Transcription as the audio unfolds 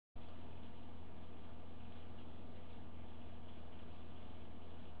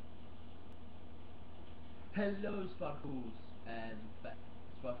Hello Sparkles,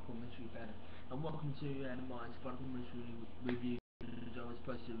 Sparticle Mystery fans, and welcome to my Sparticle Mystery review. I was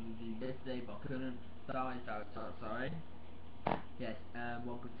supposed to review yesterday, but I couldn't. Sorry. Yes,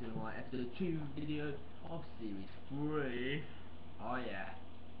 welcome to my episode 2 video of series 3. Oh yeah.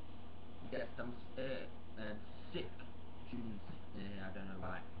 Yes, I'm sick tunes. Yeah, I don't know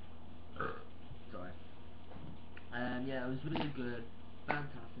why. Sorry. Yeah, it was really good,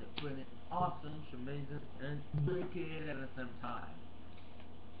 fantastic, brilliant, awesome, amazing, and wicked at the same time.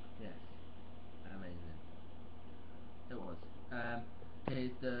 Yes, amazing. It was.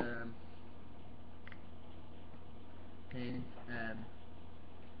 Here's the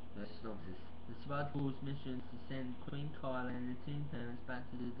synopsis. The Spartacle's mission is to send Queen Kylie and the Teen Parents back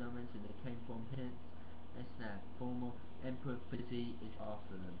to the dimension they came from. Hence, a snap. Former Emperor Fizzy is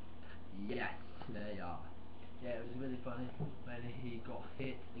after them. Yes, they are. Yeah, it was really funny when he got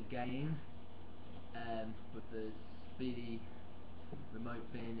hit again with the speedy remote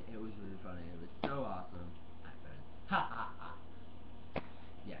thing. It was really funny. It was so awesome. Ha ha ha.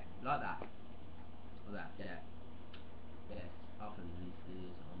 Yeah, like that. Like that, yeah. Yes, after these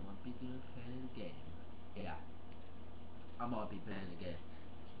videos, I might be doing playing a game. Yeah, I might be playing a game.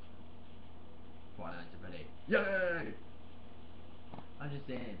 Quite nice already. Yay! I'm just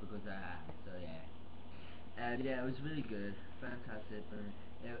saying it because I have, so yeah. Yeah, it was really good, fantastic.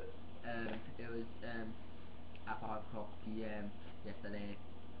 It was at 5 o'clock PM yesterday.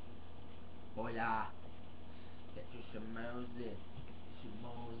 Oh yeah, get your schmoes in,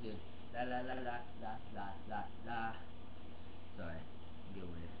 la la la la la la la la. Sorry, I'm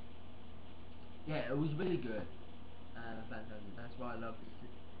getting weird. Yeah, it was really good, fantastic. That's why I love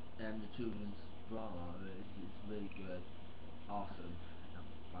the children's drama. It's really good, awesome, and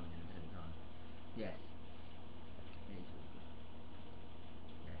funny at the same time. Yes.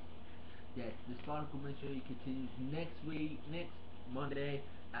 Yes, the Sparticle Mystery continues next Monday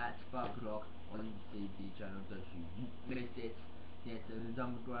at 5 o'clock on CBBC Channel. Don't you missed it. Yes, and the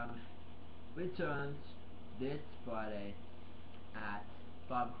Underground returns this Friday at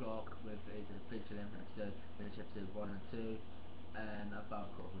 5 o'clock with its official episode, which episode 1 and 2, and at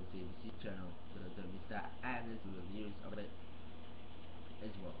 5 o'clock on CBBC Channel. So don't miss that, and there's reviews of it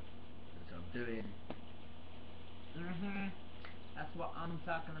as well. That's what I'm doing. That's what I'm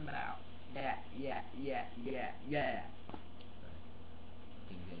talking about. Yeah.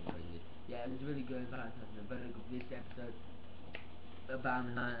 Crazy. Yeah, it was really good, fantastic, very good. This episode about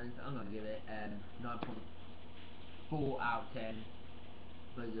the Lions, I'm gonna give it 9.4 out of 10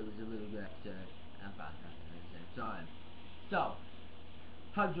 because it was a really good episode and fantastic at the same time. So,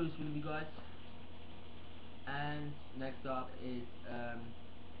 hope you enjoyed you guys. And next up is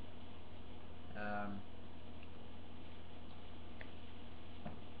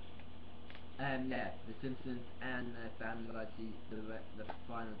yeah, The Simpsons and Family Guy. See the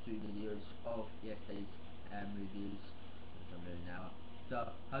final 2 videos of yesterday's reviews, which I'm doing now.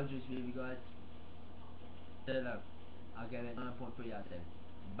 So, hope you enjoyed you guys. Hello. I'll give it 9.3 out of 10.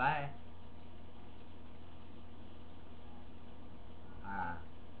 Bye.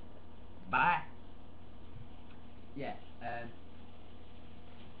 Bye. Yeah. Yeah,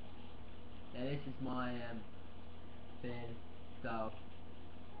 this is my thing. So.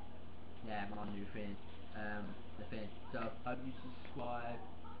 Yeah, my new thing, the thing. So, hope you subscribe,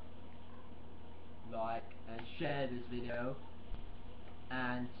 like, and share this video,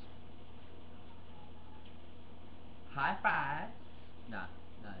 and high five. No.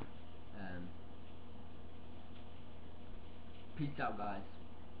 Peace out, guys.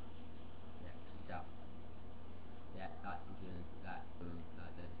 Yeah, peace out. Yeah, that's the thing.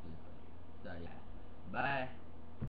 So yeah, bye.